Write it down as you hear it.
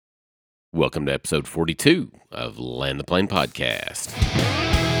Welcome to episode 42 of Land the Plane Podcast.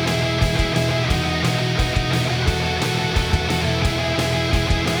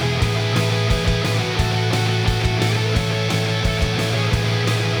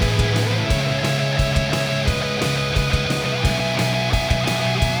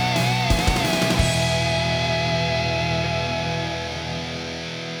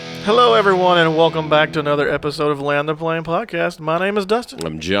 Hello, everyone, and welcome back to another episode of Land the Plane Podcast. My name is Dustin.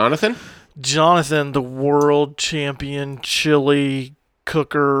 I'm Jonathan. Jonathan, the world champion chili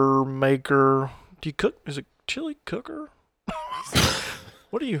cooker maker. Do you cook? Is it chili cooker?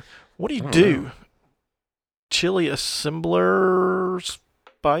 What do you do? Know. Chili assembler,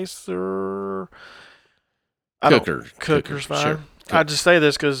 spicer. Cooker's fine. Sure. I just say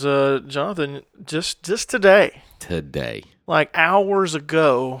this because Jonathan, just today, like hours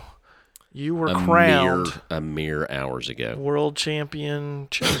ago, you were crowned a mere hours ago. World champion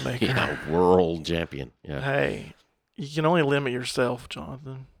chili maker. Yeah, world champion. Yeah, Hey, you can only limit yourself,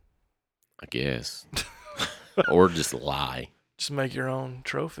 Jonathan. I guess. Or just lie. Just make your own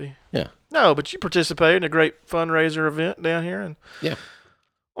trophy. Yeah. No, but you participated in a great fundraiser event down here in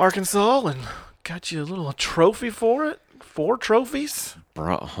Arkansas and got you a little trophy for it. 4 trophies.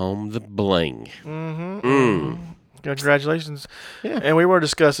 Brought home the bling. Mm-hmm. Congratulations. Yeah. And we were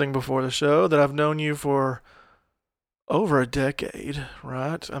discussing before the show that I've known you for over a decade,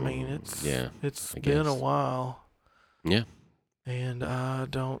 right? I mean, it's been a while. Yeah. And I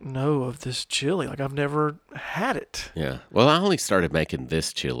don't know of this chili. Like, I've never had it. Yeah. Well, I only started making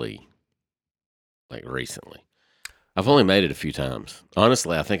this chili like recently. I've only made it a few times.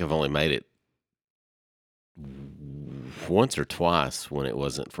 Honestly, I think I've only made it once or twice when it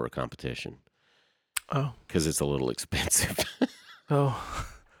wasn't for a competition. Oh. Because it's a little expensive. Oh,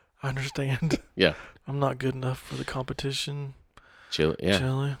 I understand. Yeah. I'm not good enough for the competition. Chili. Yeah.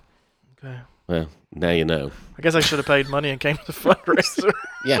 Chili. Okay. Well, now you know. I guess I should have paid money and came to the fundraiser.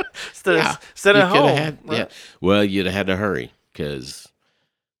 Yeah. Instead of home. Right? Yeah. Well, you'd have had to hurry because,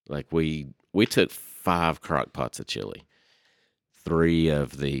 like, we took 5 crock pots of chili. 3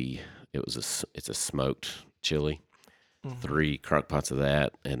 of it's a smoked chili. Mm-hmm. 3 crock pots of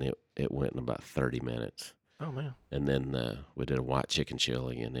that, and it went in about 30 minutes. Oh, man. And then we did a white chicken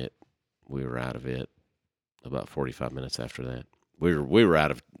chili, and we were out of it about 45 minutes after that. We were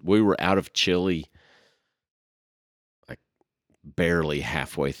out of chili like barely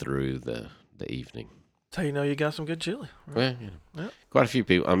halfway through the evening. That's how you know you got some good chili. Right? Well, quite a few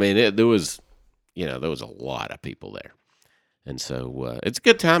people. I mean, there was a lot of people there, and so it's a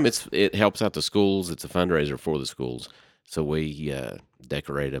good time. It helps out the schools. It's a fundraiser for the schools. So we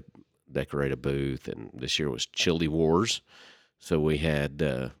decorate a booth, and this year was Chili Wars. So we had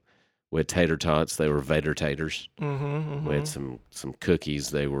tater tots. They were Vader taters. Mm-hmm. We had some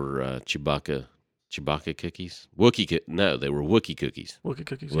cookies. They were Chewbacca cookies. They were Wookiee cookies. Wookiee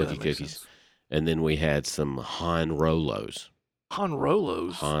cookies. Wookiee cookies. Sense. And then we had some Han Rolos. Han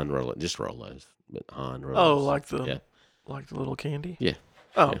Rolos? Just Rolos, but Han Rolos. Oh, like the little candy? Yeah.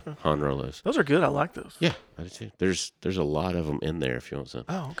 Oh, yeah. Han Rolos. Those are good. I like those. Yeah, I do too. There's a lot of them in there if you want some.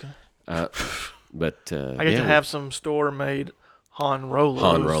 Oh, okay. But I get to have some store-made Han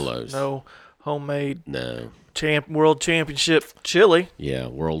Rolos. No homemade. No. World Championship chili. Yeah,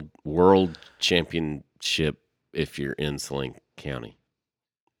 World Championship if you're in Saline County.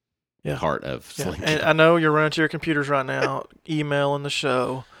 Yeah. Part of Saline County. And I know you're running to your computers right now, emailing the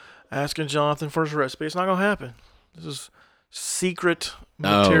show, asking Jonathan for his recipe. It's not going to happen. This is secret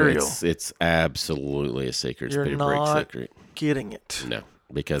material. It's absolutely a secret. You're it's a not big secret. Getting it. No,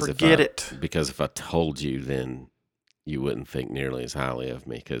 because if I told you, then you wouldn't think nearly as highly of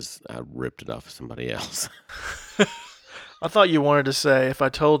me because I ripped it off of somebody else. I thought you wanted to say if I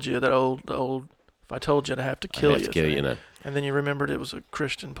told you that old if I told you I'd have to kill you. No. And then you remembered it was a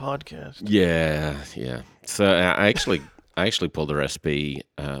Christian podcast. Yeah. So I actually pulled the recipe.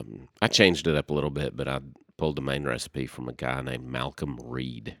 I changed it up a little bit, but I pulled the main recipe from a guy named Malcolm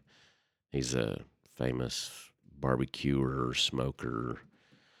Reed. He's a famous barbecuer, smoker.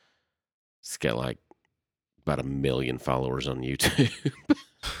 He's got like about 1 million followers on YouTube.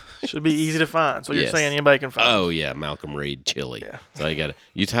 Should be easy to find. So you're Yes. saying anybody can find it. Oh yeah, Malcolm Reed chili. Yeah. So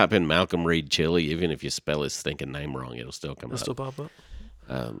you type in Malcolm Reed chili, even if you spell his stinking name wrong, it'll still come It'll up. still pop up.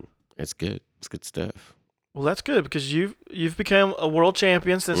 It's good. It's good stuff. Well, that's good because you've become a world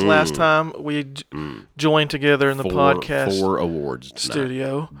champion since last time we joined together in the podcast 4 awards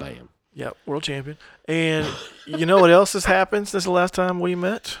studio. Bam. Yep, world champion. And you know what else has happened since the last time we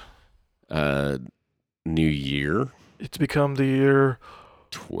met? New year. It's become the year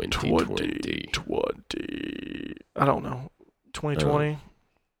 2020. 2020. I don't know. 2020.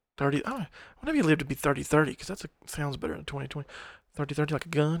 30. Oh, whenever you live to be 30-30, because that sounds better than 20-20. 30-30 like a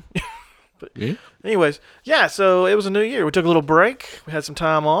gun. But Yeah. anyways, yeah, so it was a new year. We took a little break. We had some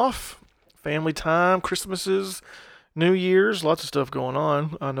time off, family time, Christmases, New Year's, lots of stuff going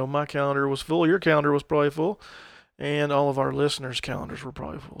on. I know my calendar was full. Your calendar was probably full. And all of our listeners' calendars were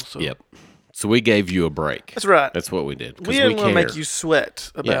probably full. So Yep. So we gave you a break. that's right. That's what we did. 'Cause We didn't want to care. make you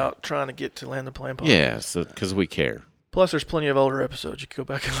sweat about trying to get to Land the Plane podcast. Yeah, so because we care. Plus, there's plenty of older episodes you can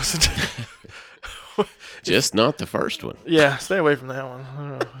go back and listen to. Just not the first one. Yeah, stay away from that one. I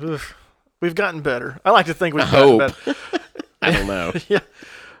don't know. Ugh. We've gotten better. I like to think we've I gotten hope. better. I don't know. Yeah.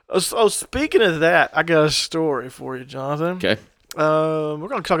 Oh, speaking of that, I got a story for you, Jonathan. Okay. We're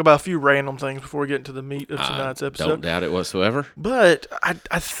going to talk about a few random things before we get into the meat of tonight's episode. Don't doubt it whatsoever. But I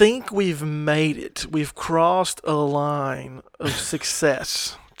think we've made it. We've crossed a line of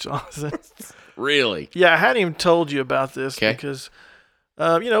success, Jonathan. Really? Yeah, I hadn't even told you about this Okay. because,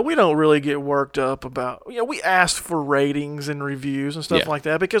 we don't really get worked up about, we ask for ratings and reviews and stuff Yeah. like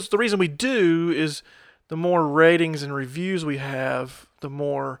that because the reason we do is the more ratings and reviews we have, the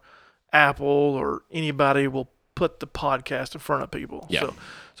more Apple or anybody will put the podcast in front of people. Yeah.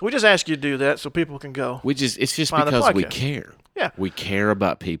 So we just ask you to do that so people can go. It's just Find the because we podcast. care. Yeah. We care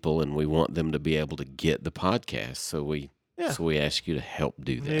about people and we want them to be able to get the podcast. So we ask you to help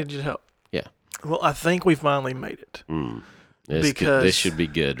do We that. need your help. Yeah. Well, I think we finally made it This should be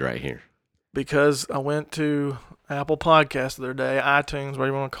good right here. because I went to Apple Podcasts the other day, iTunes, whatever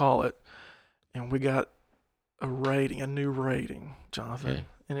you want to call it, and we got a new rating, Jonathan. Okay.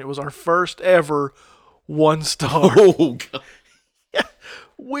 And it was our first ever 1 star. Oh, God.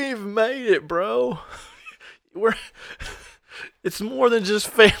 We've made it, bro. It's more than just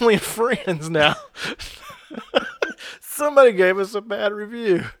family and friends now. Somebody gave us a bad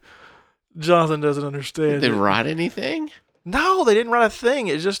review. Jonathan doesn't understand. Did they it. write anything? No, they didn't write a thing.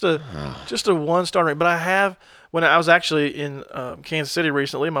 It's just a 1 star rating. But I have, when I was actually in Kansas City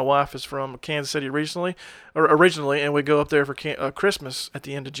recently, my wife is from Kansas City originally, and we go up there for Christmas at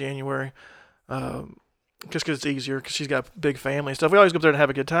the end of January, just because it's easier because she's got a big family and stuff. We always go up there and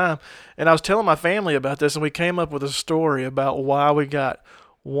have a good time. And I was telling my family about this, and we came up with a story about why we got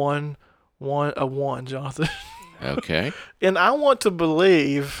a one, Jonathan. Okay. And I want to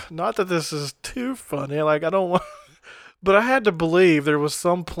believe, not that this is too funny, like I don't want, but I had to believe there was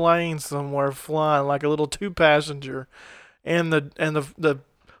some plane somewhere flying, like a little 2-passenger, and the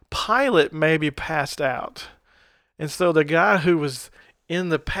pilot maybe passed out, and so the guy who was in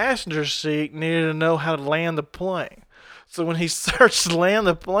the passenger seat needed to know how to land the plane. So when he searched to land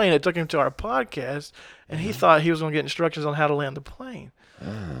the plane, it took him to our podcast, and he thought he was going to get instructions on how to land the plane.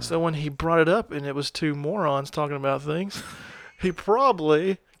 So when he brought it up and it was 2 morons talking about things, he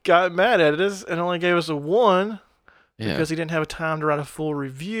probably got mad at us and only gave us a 1 because he didn't have time to write a full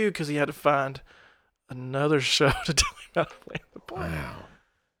review because he had to find another show to tell him how to land the plane. Wow.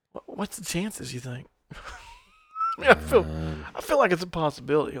 What's the chances, you think? I mean, I feel like it's a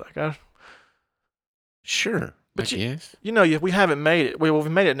possibility. Like Sure. But I guess. we haven't made it.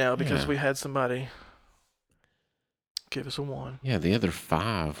 We've made it now because Yeah. we had somebody give us a 1. Yeah, the other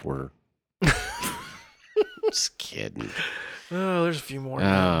 5 were. Just kidding. Oh, there's a few more.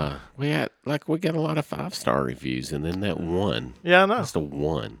 We got a lot of 5-star reviews, and then that 1. Yeah, I know. That's the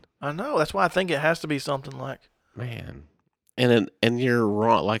 1. I know. That's why I think it has to be something like. Man. And you're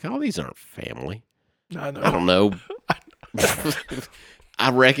wrong. Like, all these aren't family. I know. I don't know. I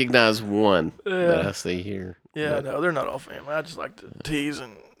recognize 1 that Yeah. I see here. Yeah, But- no, they're not all family. I just like to tease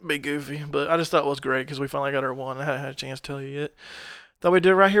and be goofy, but I just thought it was great because we finally got our 1. I hadn't had a chance to tell you yet. Thought we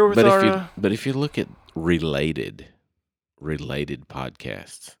did right here with But our. if you look at related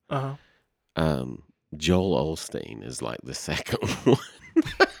podcasts, Joel Osteen is like the second one.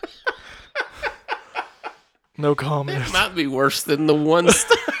 No comment. It might be worse than the 1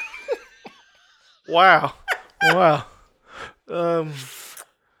 star. Wow.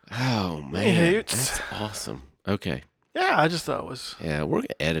 Oh man, Hoots. that's awesome. Okay, Yeah, I just thought it was. yeah, we're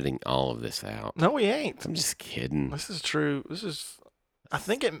editing all of this out. No, we ain't. I'm just kidding. This is true. I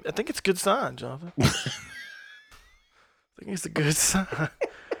think it's a good sign, Jonathan. I think it's a good sign.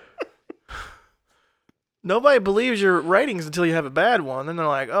 Nobody believes your ratings until you have a bad one. Then they're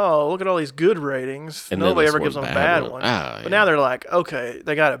like, "Oh, look at all these good ratings." And then Nobody this ever gives them a bad one. But now they're like, "Okay,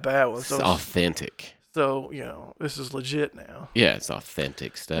 they got a bad one." it's So, authentic. this is legit now. Yeah, it's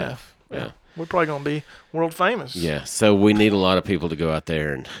authentic stuff. Yeah. We're probably gonna be world famous. Yeah. So we need a lot of people to go out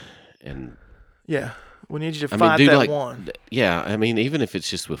there and Yeah. We need you to I fight mean, do that like one. yeah. I mean, even if it's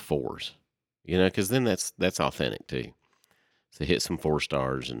just with 4s, because then that's authentic too. So hit some 4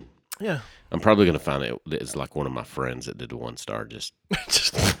 stars, and Yeah. I'm probably gonna find it's like one of my friends that did a 1 star. Just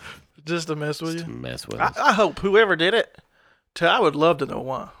Just Just to mess with Just to you. mess with I, us. I hope whoever did it. I would love to know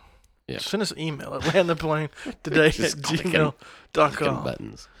why. Yeah. Send us an email at landtheplane.today at Just clicking gmail.com.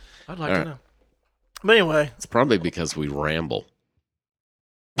 buttons. I'd like All to right. know. But anyway, It's probably because we ramble.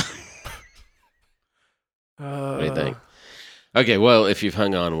 What do you think? Okay, well, if you've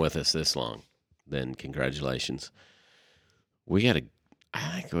hung on with us this long, then congratulations. I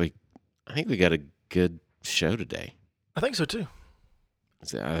think we got a good show today. I think so too.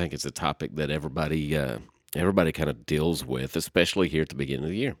 I think it's a topic that everybody kind of deals with, especially here at the beginning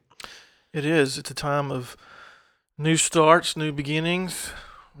of the year. It is. It's a time of new starts, new beginnings,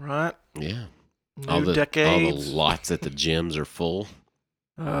 right? Yeah. New decades. All the lots at the gyms are full.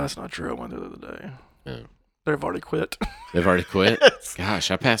 That's not true. I went there the other day. Yeah. They've already quit. They've already quit? Gosh,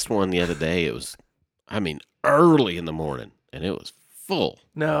 I passed one the other day. It was, early in the morning, and it was full.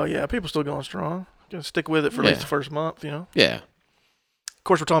 No, yeah, people still going strong. Gonna stick with it for at least the first month, Yeah. Of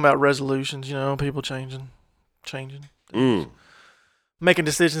course, we're talking about resolutions, people changing, making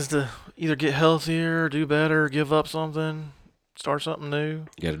decisions to either get healthier, do better, give up something, start something new.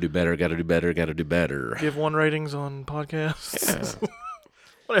 Got to do better, got to do better, got to do better. Give 1 ratings on podcasts. Yeah.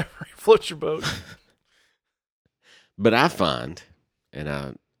 Whatever, float your boat. But I find, and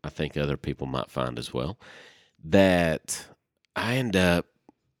I think other people might find as well, that I end up,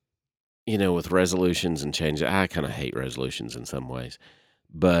 with resolutions and changes. I kind of hate resolutions in some ways.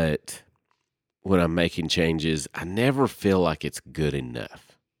 But when I'm making changes, I never feel like it's good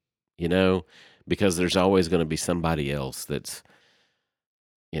enough, because there's always going to be somebody else that's,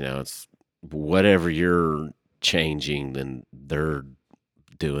 it's whatever you're changing, then they're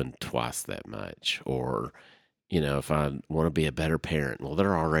doing twice that much. Or, if I want to be a better parent, well,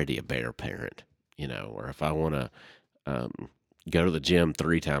 they're already a better parent, or if I want to go to the gym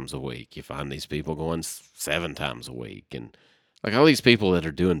 3 times a week, you find these people going 7 times a week. And like all these people that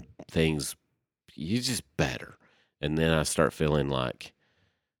are doing things, you just better. And then I start feeling like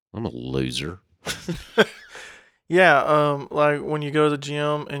I'm a loser. Yeah, like when you go to the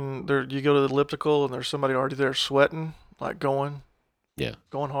gym and you go to the elliptical and there's somebody already there sweating, like going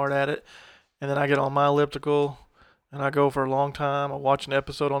hard at it. And then I get on my elliptical and I go for a long time. I watch an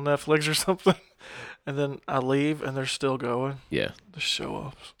episode on Netflix or something. And then I leave and they're still going. Yeah. The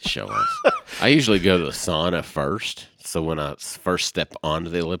show-offs. Show-offs. I usually go to the sauna first. So when I first step onto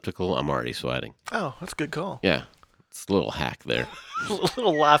the elliptical, I'm already sweating. Oh, that's a good call. Yeah. It's a little hack there.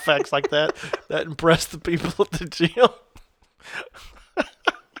 Little life hacks like that impress the people at the gym.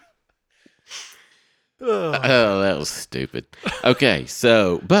 Oh, that was stupid. Okay,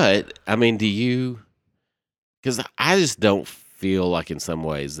 so, but, do you, because I just don't feel like in some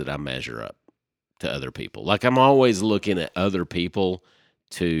ways that I measure up to other people. Like I'm always looking at other people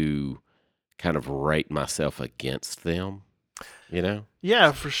to kind of rate myself against them,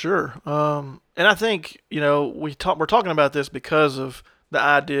 Yeah, for sure. And I think, we're talking about this because of the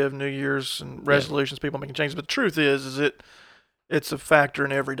idea of New Year's and resolutions, people making changes. But the truth is it's a factor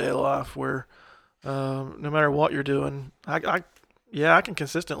in everyday life where no matter what you're doing, I can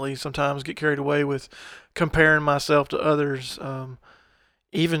consistently sometimes get carried away with comparing myself to others.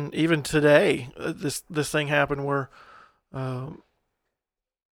 Even today, this thing happened where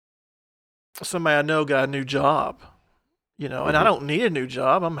somebody I know got a new job, and I don't need a new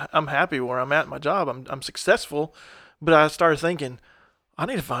job. I'm happy where I'm at in my job. I'm successful, but I started thinking, I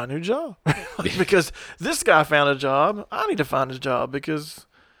need to find a new job because this guy found a job. I need to find a job because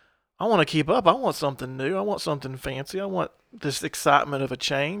I want to keep up. I want something new. I want something fancy. I want this excitement of a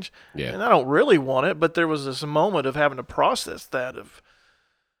change. Yeah. And I don't really want it, but there was this moment of having to process that of,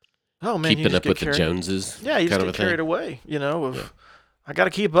 oh man, keeping up with the Joneses. Yeah, you just get carried away, I got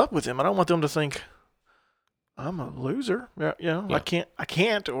to keep up with him. I don't want them to think I'm a loser. Yeah. I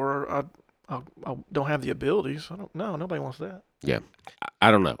can't, or I don't have the abilities. Nobody wants that. Yeah.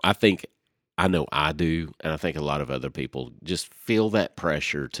 I don't know. I know I do, and I think a lot of other people just feel that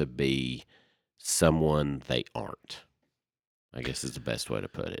pressure to be someone they aren't. I guess is the best way to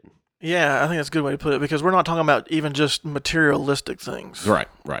put it. Yeah, I think that's a good way to put it because we're not talking about even just materialistic things. Right.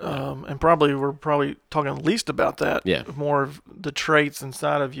 And we're probably talking least about that. Yeah. More of the traits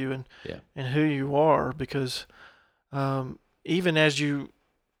inside of you and who you are because even as you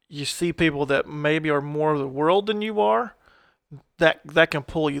see people that maybe are more of the world than you are, that can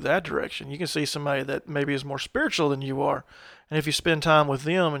pull you that direction. You can see somebody that maybe is more spiritual than you are, and if you spend time with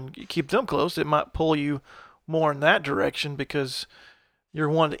them and you keep them close, it might pull you more in that direction because you're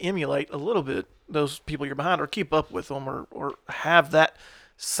wanting to emulate a little bit those people you're behind or keep up with them or have that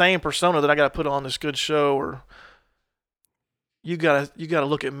same persona that I got to put on this good show or you gotta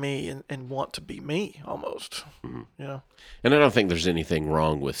look at me and want to be me almost. Mhm. You know. And I don't think there's anything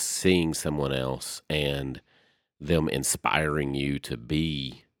wrong with seeing someone else and them inspiring you to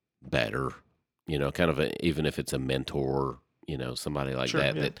be better, kind of even if it's a mentor, somebody like Sure.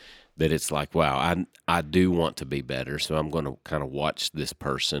 that, Yeah. that it's like, wow, I do want to be better. So I'm going to kind of watch this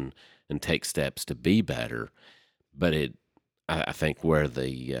person and take steps to be better. But I think where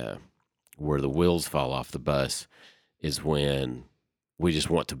the wheels fall off the bus is when we just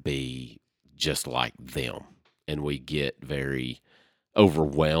want to be just like them, and we get very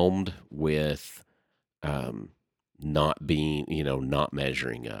overwhelmed with um, not being, not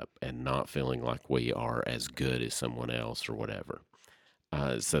measuring up and not feeling like we are as good as someone else or whatever.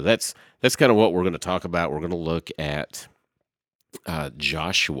 So that's kind of what we're going to talk about. We're going to look at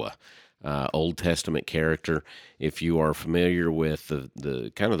Joshua, Old Testament character. If you are familiar with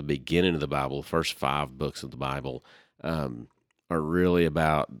the kind of the beginning of the Bible, the first 5 books of the Bible are really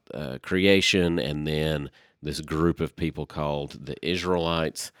about creation, and then this group of people called the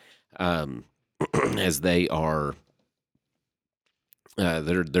Israelites, as they are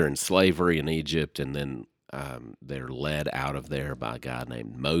they're in slavery in Egypt, and then they're led out of there by a guy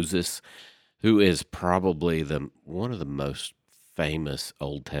named Moses, who is probably one of the most famous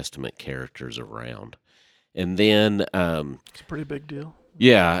Old Testament characters around. And then, It's a pretty big deal.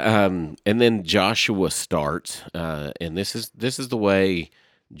 yeah, and then Joshua starts, and this is the way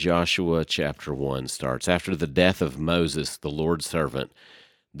Joshua chapter 1 starts. After the death of Moses, the Lord's servant,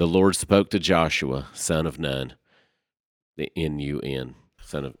 the Lord spoke to Joshua, son of Nun, the N-U-N,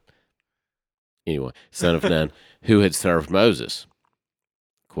 son of Nun, who had served Moses.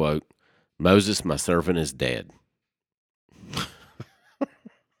 Quote, Moses, my servant, is dead.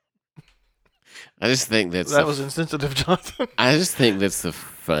 I just think That was insensitive, Jonathan. I just think that's the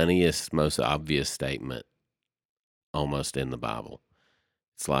funniest, most obvious statement almost in the Bible.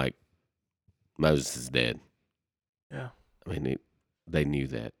 It's like Moses is dead. Yeah. I mean, they knew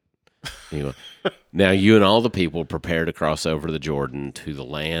that. Anyway, now you and all the people prepare to cross over the Jordan to the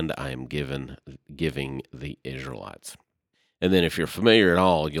land I am giving the Israelites. And then if you're familiar at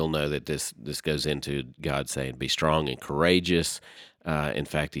all, you'll know that this goes into God saying, be strong and courageous. In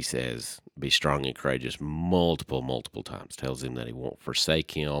fact, he says, be strong and courageous multiple times, tells him that he won't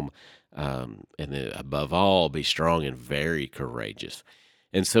forsake him. And then above all, be strong and very courageous.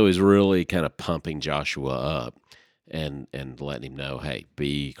 And so he's really kind of pumping Joshua up and letting him know, hey,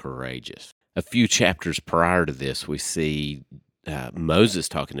 be courageous. A few chapters prior to this, we see Moses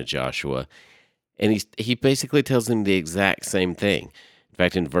talking to Joshua, and he basically tells him the exact same thing. In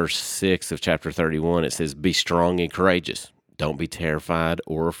fact, in verse 6 of chapter 31, it says, be strong and courageous. Don't be terrified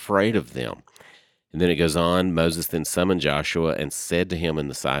or afraid of them. And then it goes on, Moses then summoned Joshua and said to him in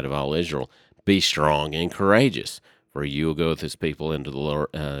the sight of all Israel, be strong and courageous, for you will go with this people into the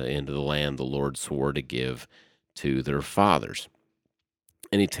land the Lord swore to give to their fathers.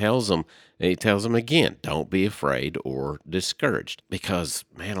 And he tells them again, don't be afraid or discouraged, because,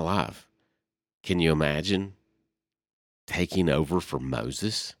 man alive, can you imagine taking over for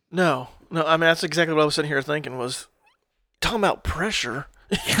Moses? No. I mean, that's exactly what I was sitting here thinking. Was talking about pressure.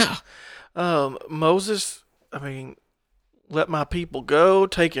 Yeah. Moses, I mean, let my people go,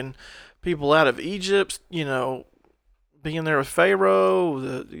 taking people out of Egypt. Being there with Pharaoh.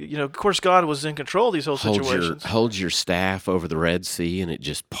 Of course, God was in control of these whole situations. Hold your staff over the Red Sea and it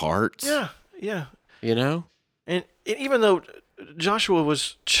just parts. Yeah. And even though Joshua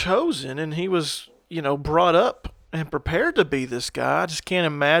was chosen and he was, brought up and prepared to be this guy, I just can't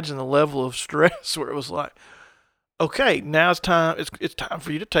imagine the level of stress where it was like, okay, now it's time. It's time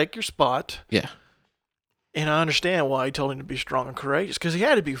for you to take your spot. Yeah. And I understand why he told him to be strong and courageous, because he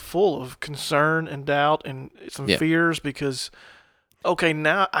had to be full of concern and doubt and some fears, because, okay,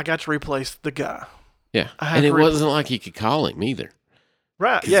 now I got to replace the guy. Yeah. And it wasn't like he could call him either.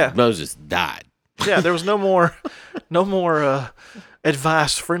 Right, yeah. Moses died. Yeah, there was no more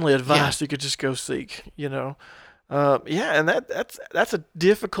advice, friendly advice you could just go seek, and that's a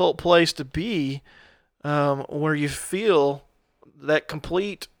difficult place to be, where you feel that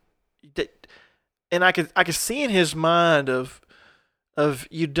complete. And I could see in his mind of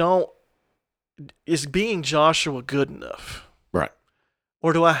is being Joshua good enough? Right.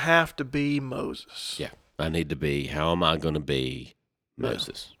 Or do I have to be Moses? Yeah. I need to be, how am I going to be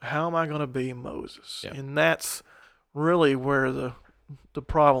Moses? Yeah. How am I going to be Moses? Yeah. And that's really where the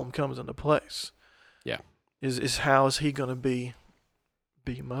problem comes into place. Yeah. Is how is he going to be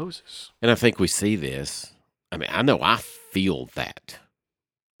Moses? And I think we see this. I mean, I know I feel that,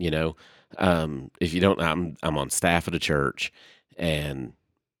 if you don't, I'm on staff at a church, and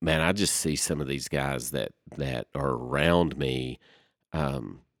man, I just see some of these guys that are around me,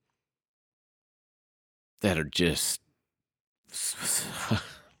 um, that are just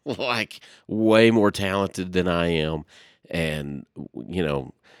like way more talented than I am, and you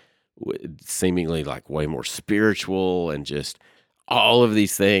know, seemingly like way more spiritual, and just all of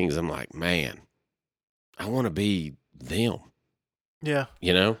these things. I'm like, man, I want to be them. Yeah.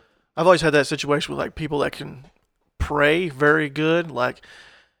 You know? I've always had that situation with like people that can pray very good. Like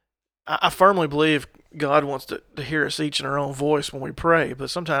I firmly believe God wants to hear us each in our own voice when we pray, but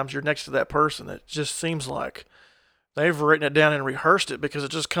sometimes you're next to that person that just seems like they've written it down and rehearsed it because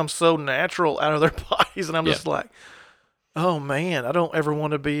it just comes so natural out of their bodies, and I'm Yeah. just like, oh man, I don't ever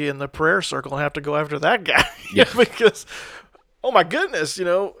want to be in the prayer circle and have to go after that guy. Yeah. Because oh my goodness,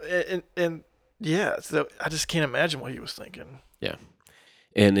 and yeah, so I just can't imagine what he was thinking. Yeah.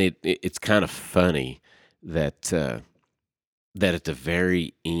 And it's kind of funny that that at the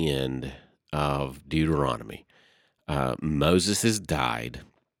very end of Deuteronomy, Moses has died,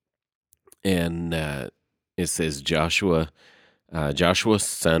 and it says Joshua,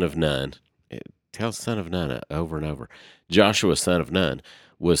 son of Nun. It tells son of Nun over and over. Joshua, son of Nun,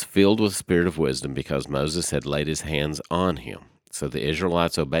 was filled with the spirit of wisdom because Moses had laid his hands on him. So the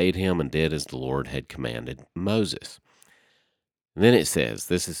Israelites obeyed him and did as the Lord had commanded Moses. And then it says,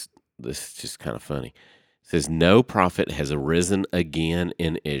 this is just kind of funny. It says, no prophet has arisen again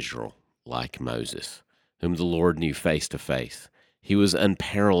in Israel like Moses, whom the Lord knew face to face. He was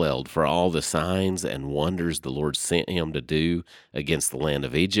unparalleled for all the signs and wonders the Lord sent him to do against the land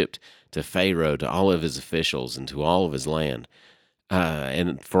of Egypt, to Pharaoh, to all of his officials, and to all of his land,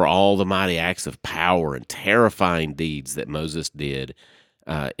 and for all the mighty acts of power and terrifying deeds that Moses did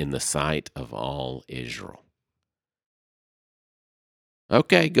in the sight of all Israel.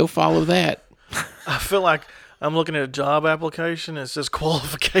 Okay, go follow that. I feel like I'm looking at a job application and it says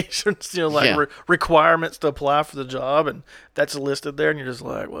qualifications, like Yeah. requirements to apply for the job, and that's listed there, and you're just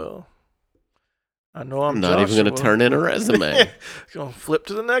like, well, I know I'm not even going to turn in a resume. Going to flip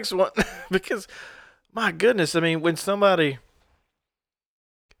to the next one because, my goodness, I mean, when somebody,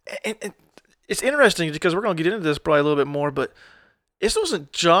 and it's interesting because we're going to get into this probably a little bit more, but this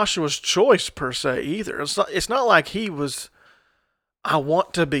wasn't Joshua's choice per se either. It's not like he was, I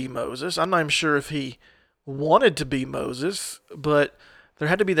want to be Moses. I'm not even sure if he wanted to be Moses, but there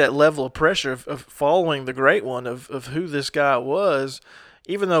had to be that level of pressure of following the great one of who this guy was.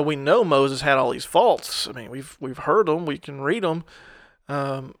 Even though we know Moses had all these faults, I mean, we've heard them, we can read them.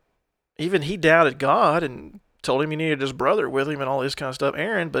 Even he doubted God and told him he needed his brother with him and all this kind of stuff,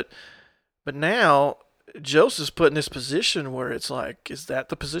 Aaron. But now Joseph's put in this position where it's like, is that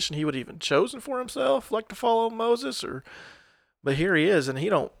the position he would even chosen for himself, like to follow Moses? But here he is, and he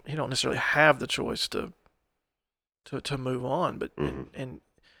don't necessarily have the choice to move on. But and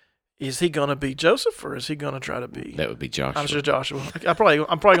is he gonna be Joseph, or is he gonna try to be? That would be Joshua. I'm sure Joshua. I'm probably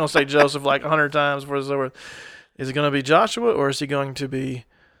gonna say Joseph like 100 times before it's over. Is it gonna be Joshua, or is he going to be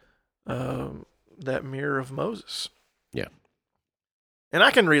that mirror of Moses? Yeah. And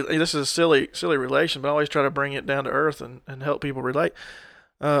I can this is a silly relation, but I always try to bring it down to earth and help people relate.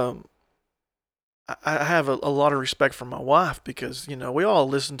 I have a lot of respect for my wife because we all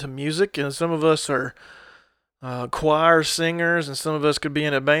listen to music, and some of us are choir singers, and some of us could be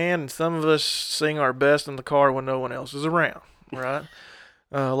in a band, and some of us sing our best in the car when no one else is around, right?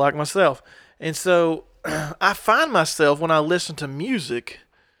 Like myself. And so I find myself when I listen to music,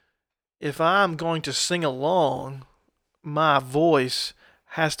 if I'm going to sing along, my voice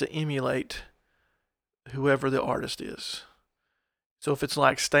has to emulate whoever the artist is. So if it's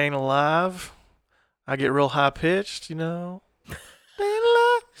like Staying Alive, I get real high pitched, Staying alive.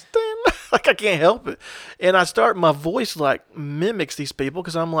 Like I can't help it. And my voice like mimics these people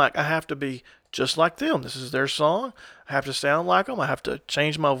because I'm like, I have to be just like them. This is their song. I have to sound like them. I have to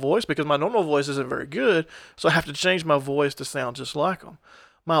change my voice because my normal voice isn't very good. So I have to change my voice to sound just like them.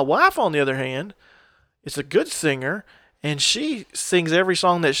 My wife, on the other hand, is a good singer, and she sings every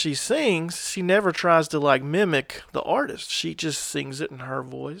song that she sings. She never tries to like mimic the artist. She just sings it in her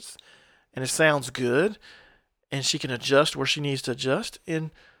voice, and it sounds good, and she can adjust where she needs to adjust. And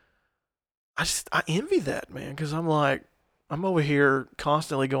I envy that, man, because I'm like, I'm over here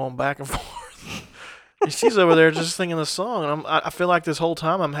constantly going back and forth, and she's over there just singing the song, and I feel like this whole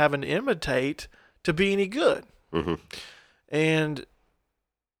time I'm having to imitate to be any good, and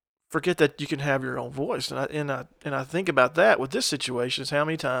forget that you can have your own voice. And I think about that with this situation is how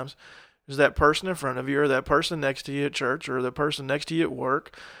many times is that person in front of you, or that person next to you at church, or the person next to you at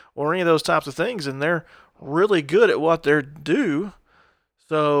work, or any of those types of things, and they're really good at what they do.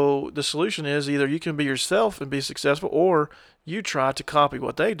 So the solution is either you can be yourself and be successful, or you try to copy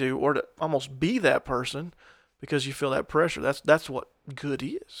what they do, or to almost be that person because you feel that pressure. That's what good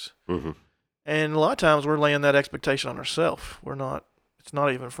is. Hmm. And a lot of times we're laying that expectation on ourselves. We're not. It's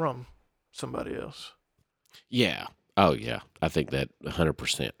not even from somebody else. Yeah. Oh, yeah. I think that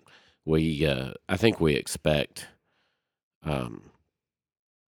 100%. I think we expect, um,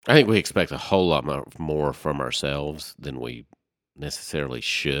 a whole lot more from ourselves than we necessarily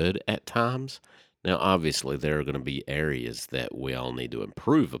should at times. Now, obviously, there are going to be areas that we all need to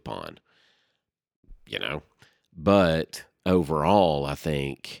improve upon, you know, but overall, I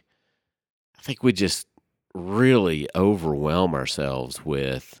think we just really overwhelm ourselves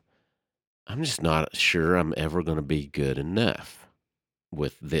with, I'm just not sure I'm ever going to be good enough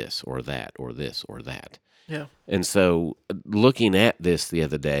with this or that or this or that. Yeah. And so looking at this the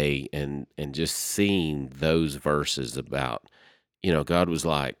other day and just seeing those verses about, God was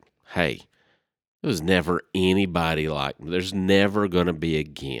like, hey, there's never there's never going to be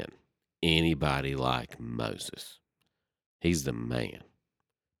again anybody like Moses. He's the man.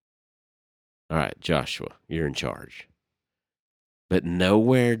 All right, Joshua, you're in charge. But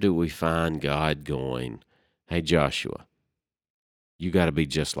nowhere do we find God going, hey, Joshua, you got to be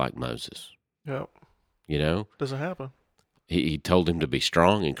just like Moses. Yeah. You know, Doesn't happen. he told him to be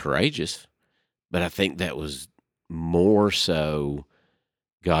strong and courageous, but I think that was more so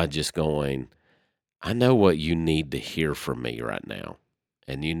God just going, I know what you need to hear from me right now.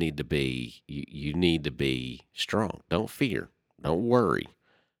 And you need to be strong. Don't fear. Don't worry.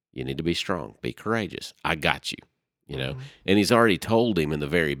 You need to be strong. Be courageous. I got you. Mhm. And he's already told him in the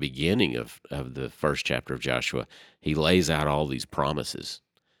very beginning of the first chapter of Joshua, he lays out all these promises.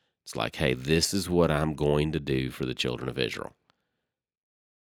 It's like, hey, this is what I'm going to do for the children of Israel.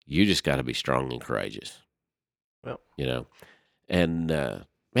 You just got to be strong and courageous. Well. And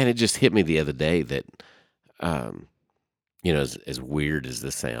man, it just hit me the other day that, as weird as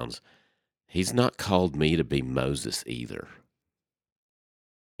this sounds, he's not called me to be Moses either.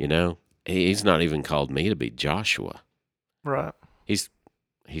 He's not even called me to be Joshua. Right. He's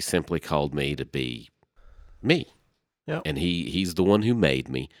simply called me to be me. Yep. And he's the one who made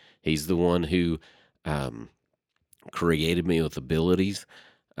me. He's the one who created me with abilities,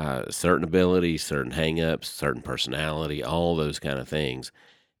 certain hang-ups, certain personality, all those kind of things.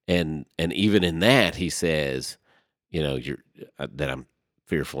 And even in that, he says, you're that I'm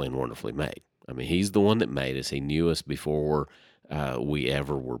fearfully and wonderfully made. I mean, he's the one that made us. He knew us before we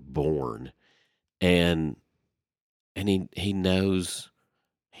ever were born, and he knows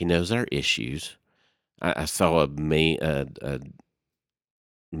our issues. I saw a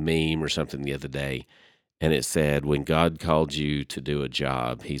meme or something the other day, and it said, when God called you to do a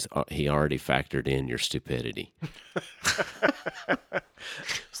job, he already factored in your stupidity.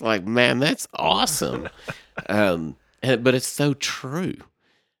 It's like, man, that's awesome. But it's so true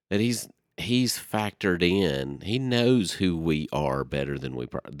that he's factored in. He knows who we are better than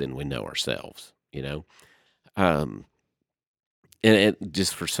we know ourselves. Um, and it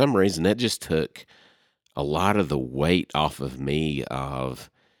just, for some reason, that just took a lot of the weight off of me. Of,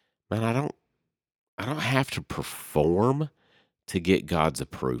 man, I don't have to perform to get God's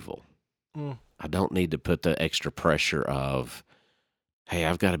approval. Mm. I don't need to put the extra pressure of, hey,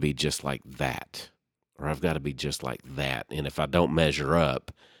 I've got to be just like that, or I've got to be just like that. And if I don't measure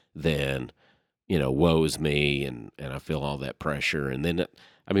up, then, woe is me, and I feel all that pressure. And then,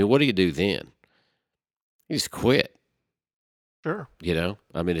 what do you do then? You just quit. Sure.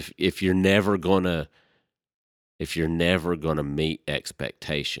 I mean, if you're never gonna meet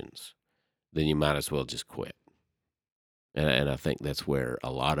expectations, then you might as well just quit. And I think that's where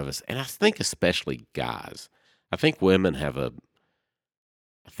a lot of us, and I think especially guys, I think they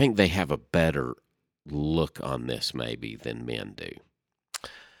have a better look on this maybe than men do.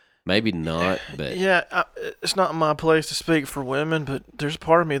 Maybe not, but yeah, it's not my place to speak for women, but there's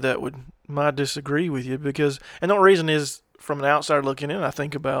part of me that might disagree with you, because, and the reason is, from an outsider looking in, I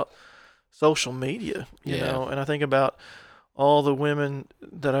think about social media, and I think about all the women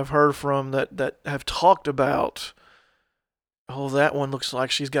that I've heard from that have talked about, oh, that one looks like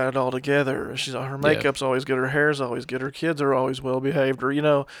she's got it all together. Her makeup's always good, her hair's always good, her kids are always well behaved, or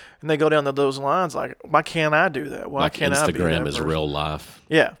and they go down to those lines like, why can't I do that? Why can't I be that Instagram is person? real life.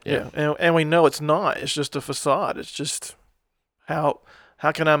 Yeah. And we know it's not. It's just a facade. It's just how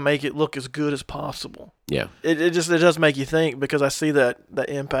can I make it look as good as possible? Yeah. It does make you think, because I see that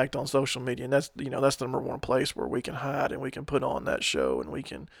impact on social media, and that's that's the number one place where we can hide and we can put on that show, and we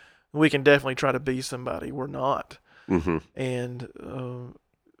can definitely try to be somebody we're not. Mm-hmm. And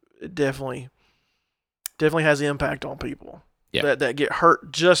it definitely has impact on people. Yeah. that get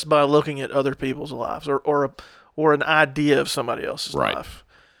hurt just by looking at other people's lives or an idea of somebody else's Right. life.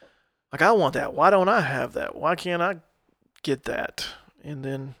 Like, I want that. Why don't I have that? Why can't I get that? And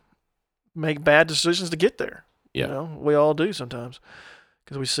then make bad decisions to get there. Yeah. You know, we all do sometimes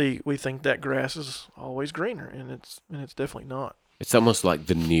because we think that grass is always greener, and it's definitely not. It's almost like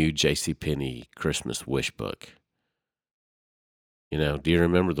the new JCPenney Christmas wish book. You know, do you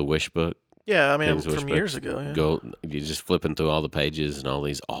remember the wish book? Yeah, I mean, Penny's wish from book? years ago. Yeah. You're just flipping through all the pages and all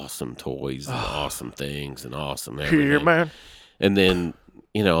these awesome toys and awesome things and awesome Here, everything. man. And then,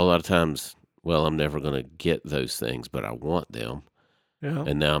 you know, a lot of times, well, I'm never going to get those things, but I want them. Yeah.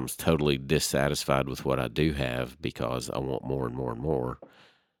 And now I'm totally dissatisfied with what I do have because I want more and more and more.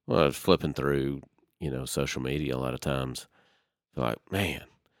 Well, I was flipping through, you know, social media a lot of times. Like, man,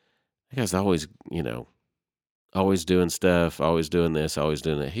 that guy's always, you know, always doing stuff, always doing this, always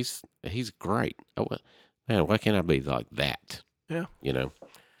doing that. He's great. Man, why can't I be like that? Yeah. You know?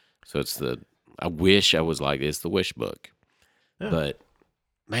 So I wish I was like this, the wish book. Yeah. But,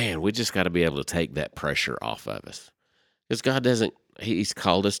 man, we just got to be able to take that pressure off of us. Because God he's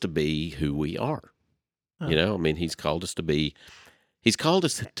called us to be who we are. Huh. You know, I mean, he's called us to be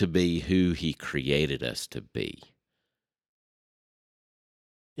who he created us to be.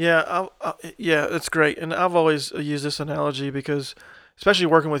 Yeah, yeah, that's great. And I've always used this analogy because, especially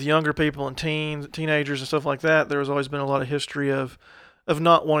working with younger people and teenagers and stuff like that, there's always been a lot of history of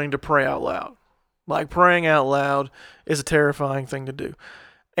not wanting to pray out loud. Like, praying out loud is a terrifying thing to do.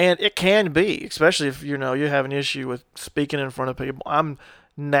 And it can be, especially if, you know, you have an issue with speaking in front of people. I'm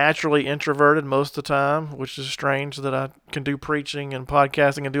naturally introverted most of the time, which is strange that I can do preaching and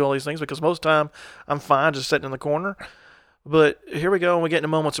podcasting and do all these things, because most of the time I'm fine just sitting in the corner. But here we go, and we get into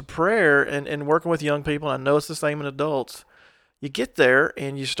moments of prayer and working with young people. And I know it's the same in adults. You get there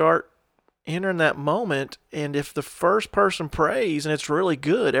and you start entering that moment, and if the first person prays and it's really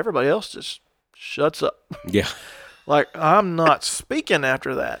good, everybody else just shuts up. Yeah. Like, I'm not speaking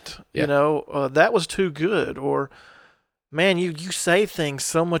after that. Yeah. You know, that was too good. Or, man, you say things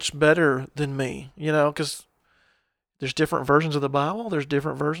so much better than me, you know, because there's different versions of the Bible. There's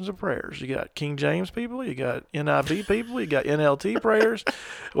different versions of prayers. You got King James people. You got NIV people. You got NLT prayers.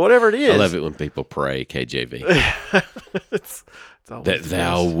 Whatever it is. I love it when people pray KJV. it's always That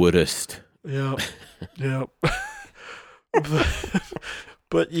thou wouldest. Yep. Yep.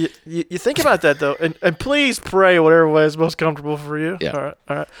 But you think about that, though, and please pray whatever way is most comfortable for you. Yeah.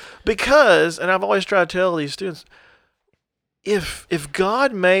 All right. Because, and I've always tried to tell these students, if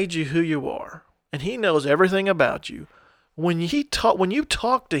God made you who you are, and he knows everything about you, when you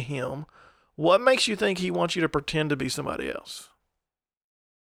talk to him, what makes you think he wants you to pretend to be somebody else?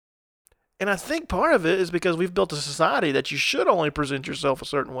 And I think part of it is because we've built a society that you should only present yourself a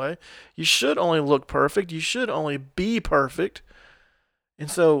certain way. You should only look perfect. You should only be perfect. And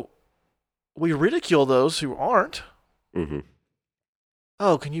so we ridicule those who aren't. Mm-hmm.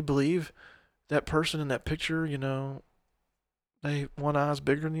 Oh, can you believe that person in that picture, you know, one eye's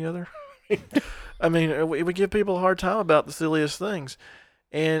bigger than the other? I mean, we give people a hard time about the silliest things.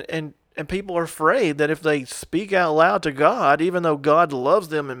 And people are afraid that if they speak out loud to God, even though God loves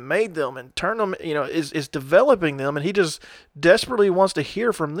them and made them and turned them, you know, is developing them, and he just desperately wants to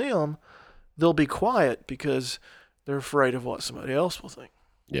hear from them, they'll be quiet because they're afraid of what somebody else will think.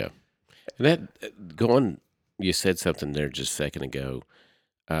 Yeah. And you said something there just a second ago,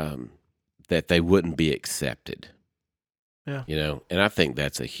 that they wouldn't be accepted. Yeah. You know, and I think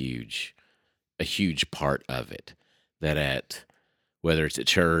that's a huge part of it, that whether it's at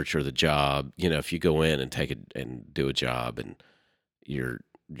church or the job, you know, if you go in and do a job and you're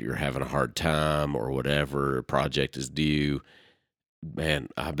having a hard time or whatever, a project is due, man,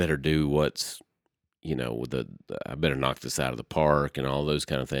 I better do what's, you know, I better knock this out of the park and all those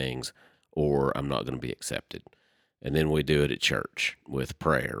kind of things, or I'm not going to be accepted. And then we do it at church with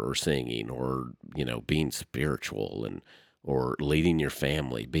prayer or singing or, you know, being spiritual or leading your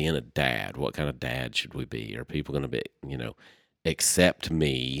family, being a dad. What kind of dad should we be? Are people going to be, you know, accept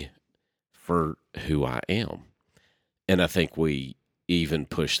me for who I am? And I think we even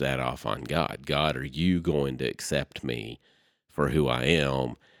push that off on God. God, are you going to accept me for who I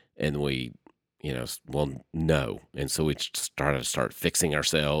am? And we, you know, well, no. And so we start fixing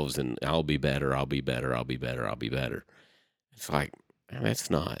ourselves, and I'll be better, I'll be better, I'll be better, I'll be better. It's like, man, that's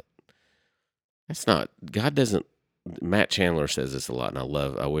not, God doesn't, Matt Chandler says this a lot, and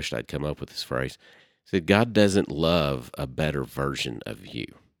I wished I'd come up with this phrase. He said, God doesn't love a better version of you.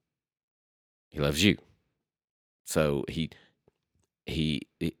 He loves you. So he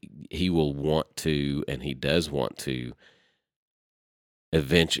will want to, and he does want to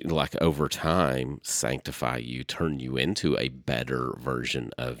eventually, like over time, sanctify you, turn you into a better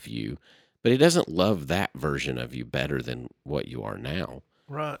version of you. But he doesn't love that version of you better than what you are now,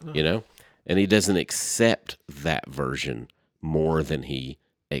 Right. you know? And he doesn't accept that version more than he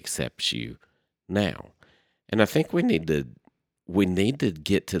accepts you now. And I think we need to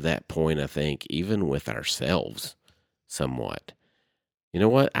get to that point, I think, even with ourselves somewhat. You know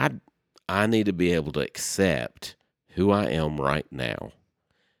what? I need to be able to accept who I am right now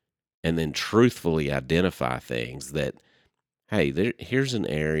and then truthfully identify things that, hey, here's an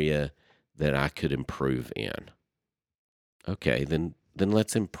area that I could improve in. Okay, then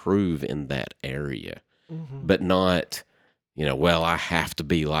let's improve in that area. Mm-hmm. But not, well, I have to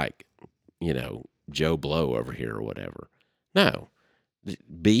be like, Joe Blow over here or whatever. No.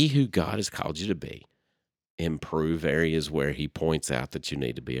 Be who God has called you to be. Improve areas where he points out that you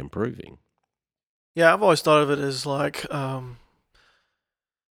need to be improving. Yeah, I've always thought of it as like,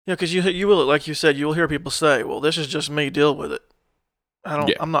 because you will, like you said, you will hear people say, "Well, this is just me. Deal with it.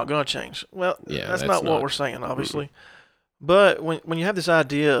 Yeah. I'm not going to change." Well, Yeah, that's that's not what not- we're saying, obviously. But when you have this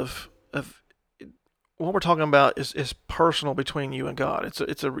idea of what we're talking about is personal between you and God.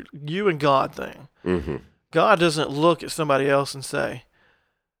 It's a you and God thing. Mm-hmm. God doesn't look at somebody else and say,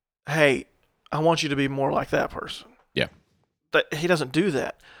 "Hey, I want you to be more like that person." Yeah. He doesn't do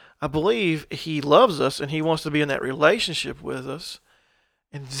that. I believe he loves us and he wants to be in that relationship with us.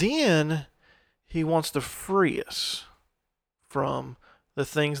 And then he wants to free us from the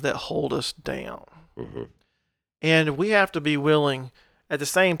things that hold us down. Mm-hmm. And we have to be willing, at the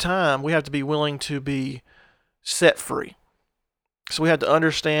same time, we have to be willing to be set free. So we have to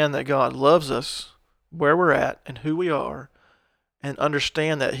understand that God loves us where we're at and who we are, and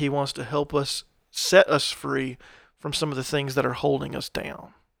understand that he wants to help us set us free from some of the things that are holding us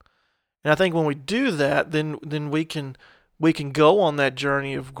down. And I think when we do that, then we can go on that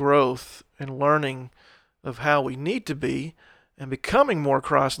journey of growth and learning of how we need to be and becoming more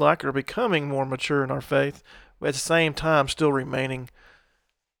Christ-like or becoming more mature in our faith, but at the same time still remaining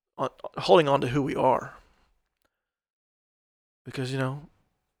holding on to who we are. Because,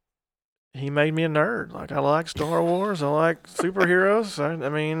 he made me a nerd. Like, I like Star Wars. I like superheroes. I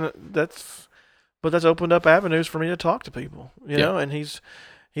mean, that's opened up avenues for me to talk to people, you know, and he's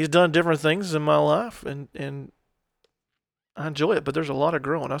done different things in my life, and I enjoy it, but there's a lot of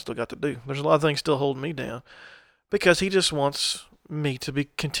growing I still got to do. There's a lot of things still holding me down because he just wants me to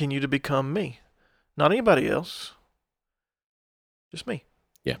continue to become me. Not anybody else, just me.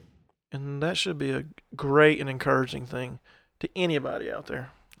 Yeah. And that should be a great and encouraging thing to anybody out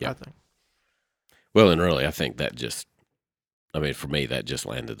there, I think. Well, and really, I think for me, that just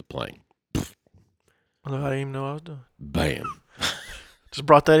landed the plane. I didn't even know I was done. Bam. Just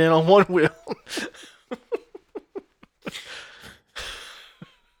brought that in on one wheel.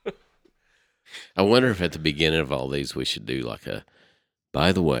 I wonder if at the beginning of all these we should do like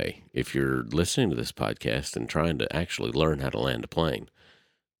by the way, if you're listening to this podcast and trying to actually learn how to land a plane,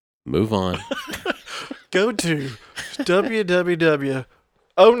 move on. Go to www.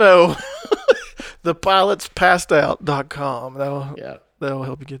 Oh no. thepilotspassedout.com. That'll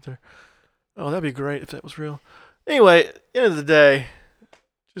help you get there. Oh, that'd be great if that was real. Anyway, end of the day,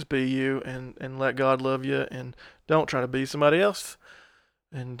 just be you and let God love you, and don't try to be somebody else,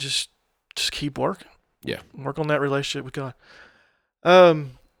 and just keep working. Yeah. Work on that relationship with God.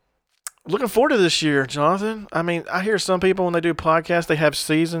 Looking forward to this year, Jonathan. I mean, I hear some people when they do podcasts, they have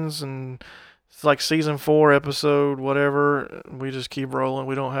seasons, and it's like season 4 episode, whatever. We just keep rolling.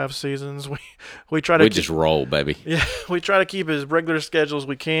 We don't have seasons. We try to just roll, baby. Yeah, we try to keep as regular schedule as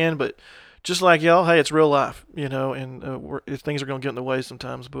we can, but just like y'all, hey, it's real life, and things are going to get in the way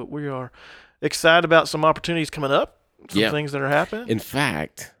sometimes, but we are excited about some opportunities coming up, some things that are happening. In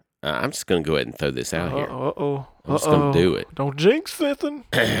fact, I'm just going to go ahead and throw this out here. I'm just going to do it. Don't jinx nothing.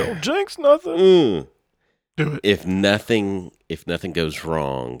 Don't jinx nothing. Do it. If nothing goes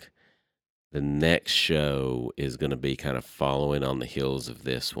wrong, the next show is going to be kind of following on the heels of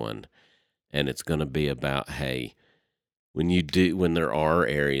this one, and it's going to be about, hey, when there are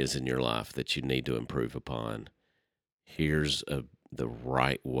areas in your life that you need to improve upon, here's the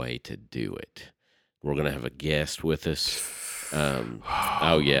right way to do it. We're going to have a guest with us.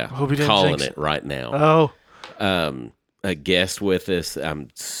 Oh yeah, calling it right now. A guest with us. I'm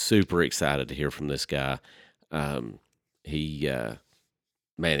super excited to hear from this guy. Man,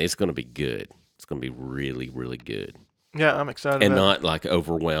 it's going to be good. It's going to be really, really good. Yeah, I'm excited. And not like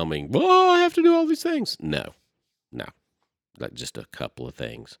overwhelming. Oh, I have to do all these things. No. Like just a couple of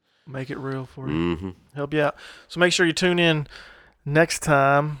things. Make it real for you. Mm-hmm. Help you out. So make sure you tune in next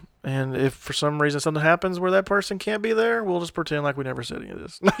time And if for some reason something happens where that person can't be there, we'll just pretend like we never said any of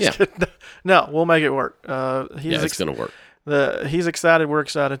this. Yeah. No, we'll make it work. It's going to work. He's excited. We're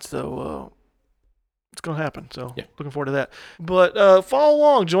excited. So it's going to happen. So Yeah. looking forward to that. But follow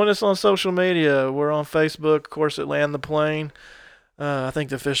along. Join us on social media. We're on Facebook, of course, at Land the Plane. I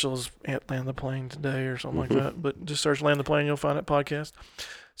think the official is at Land the Plane today or something like that. But just search Land the Plane. You'll find that podcast.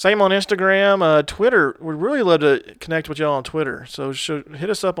 Same on Instagram. Twitter. We'd really love to connect with y'all on Twitter. So hit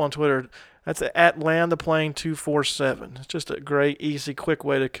us up on Twitter. That's at Land the Plane 247. It's just a great, easy, quick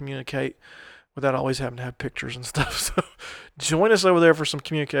way to communicate without always having to have pictures and stuff. So join us over there for some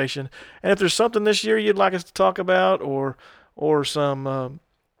communication. And if there's something this year you'd like us to talk about or some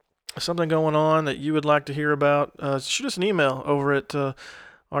something going on that you would like to hear about, shoot us an email over at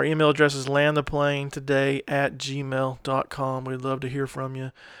our email address is landtheplanetoday@gmail.com. We'd love to hear from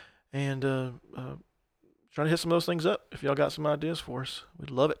you. And try to hit some of those things up if y'all got some ideas for us. We'd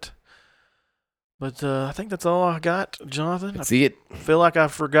love it. But I think that's all I got, Jonathan. That's it. I feel like I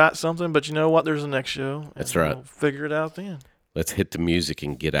forgot something, but you know what? There's the next show. That's right. We'll figure it out then. Let's hit the music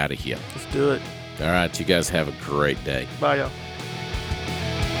and get out of here. Let's do it. All right. You guys have a great day. Bye, y'all.